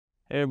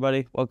Hey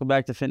everybody, welcome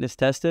back to Fitness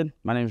Tested.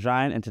 My name is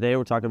Ryan, and today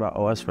we're talking about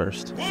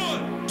OS1st.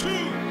 1, 2,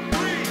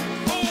 3,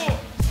 4.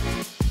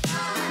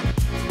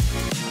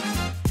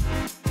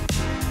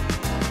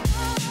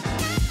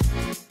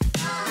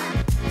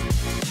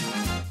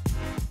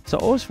 So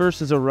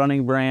OS1st is a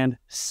running brand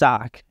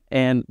sock,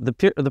 and the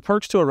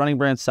perks to a running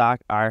brand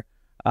sock are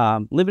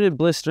limited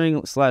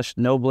blistering /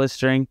 no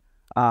blistering.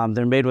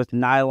 They're made with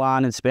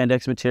nylon and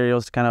spandex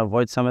materials to kind of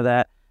avoid some of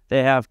that.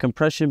 They have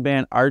compression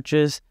band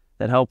arches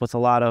that help with a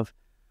lot of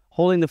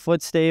holding the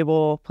foot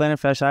stable, plantar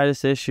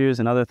fasciitis issues,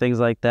 and other things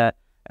like that,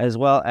 as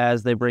well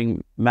as they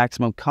bring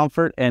maximum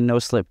comfort and no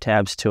slip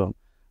tabs to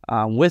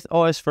them. With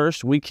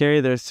OS1st, we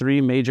carry their 3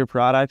 major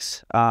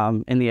products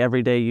in the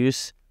everyday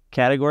use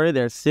category.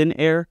 Their thin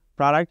air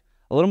product,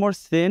 a little more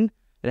thin.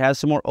 It has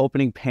some more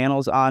opening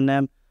panels on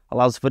them,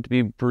 allows the foot to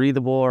be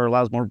breathable or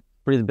allows more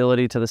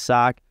breathability to the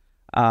sock.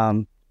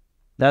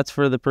 That's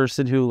for the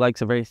person who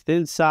likes a very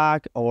thin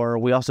sock, or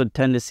we also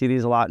tend to see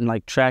these a lot in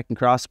like track and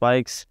cross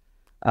bikes.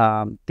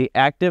 The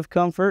active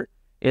comfort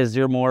is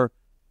your more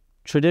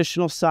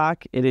traditional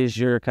sock. It is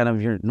your kind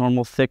of your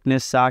normal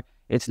thickness sock.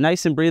 It's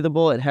nice and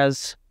breathable. It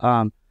has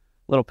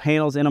little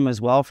panels in them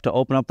as well to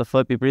open up the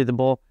foot, be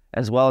breathable,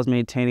 as well as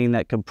maintaining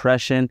that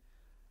compression.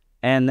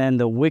 And then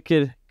the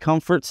Wicked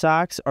Comfort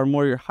socks are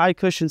more your high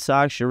cushion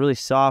socks, your really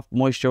soft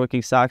moisture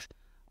wicking socks.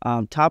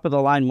 Top of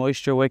the line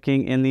moisture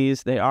wicking in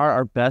these. They are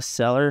our best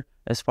seller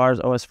as far as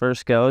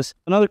OS1st goes.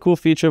 Another cool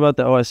feature about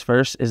the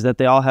OS1st is that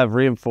they all have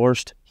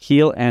reinforced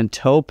heel and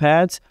toe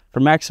pads for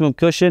maximum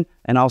cushion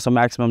and also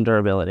maximum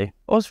durability.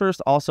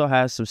 OS1st also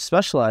has some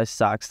specialized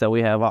socks that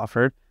we have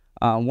offered.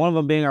 One of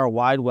them being our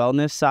wide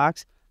wellness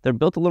socks. They're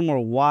built a little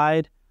more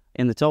wide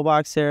in the toe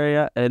box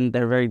area, and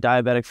they're very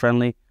diabetic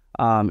friendly.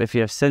 If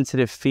you have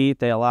sensitive feet,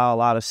 they allow a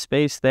lot of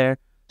space there.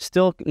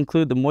 Still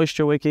include the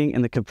moisture wicking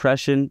and the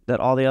compression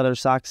that all the other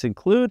socks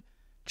include,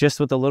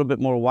 just with a little bit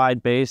more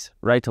wide base,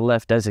 right to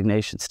left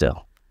designation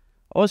still.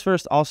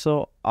 OS1st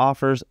also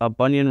offers a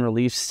bunion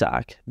relief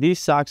sock. These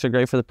socks are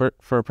great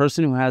for a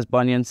person who has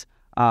bunions.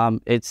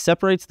 It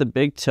separates the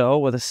big toe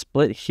with a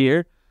split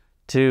here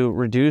to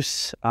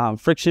reduce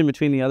friction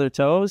between the other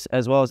toes,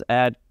 as well as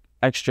add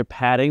extra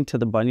padding to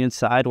the bunion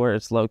side where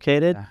it's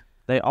located.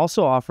 They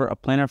also offer a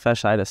plantar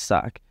fasciitis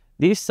sock.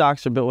 These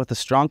socks are built with a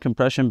strong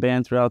compression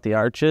band throughout the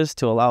arches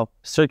to allow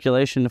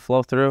circulation to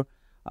flow through.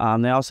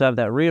 They also have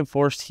that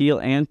reinforced heel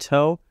and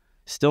toe,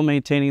 still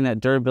maintaining that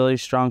durability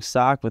strong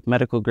sock with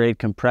medical grade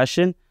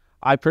compression.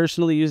 I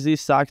personally use these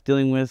socks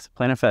dealing with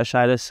plantar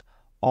fasciitis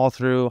all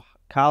through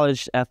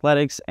college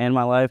athletics and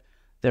my life.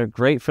 They're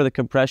great for the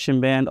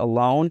compression band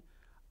alone,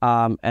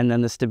 and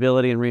then the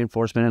stability and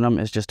reinforcement in them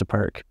is just a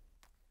perk.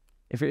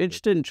 If you're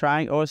interested in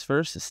trying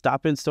OS1st,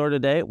 stop in store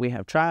today. We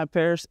have try-on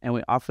pairs, and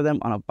we offer them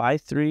on a buy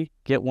 3,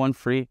 get 1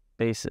 free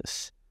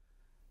basis.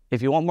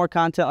 If you want more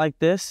content like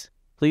this,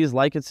 please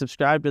like and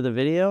subscribe to the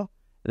video.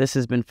 This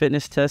has been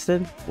Fitness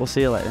Tested. We'll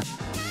see you later.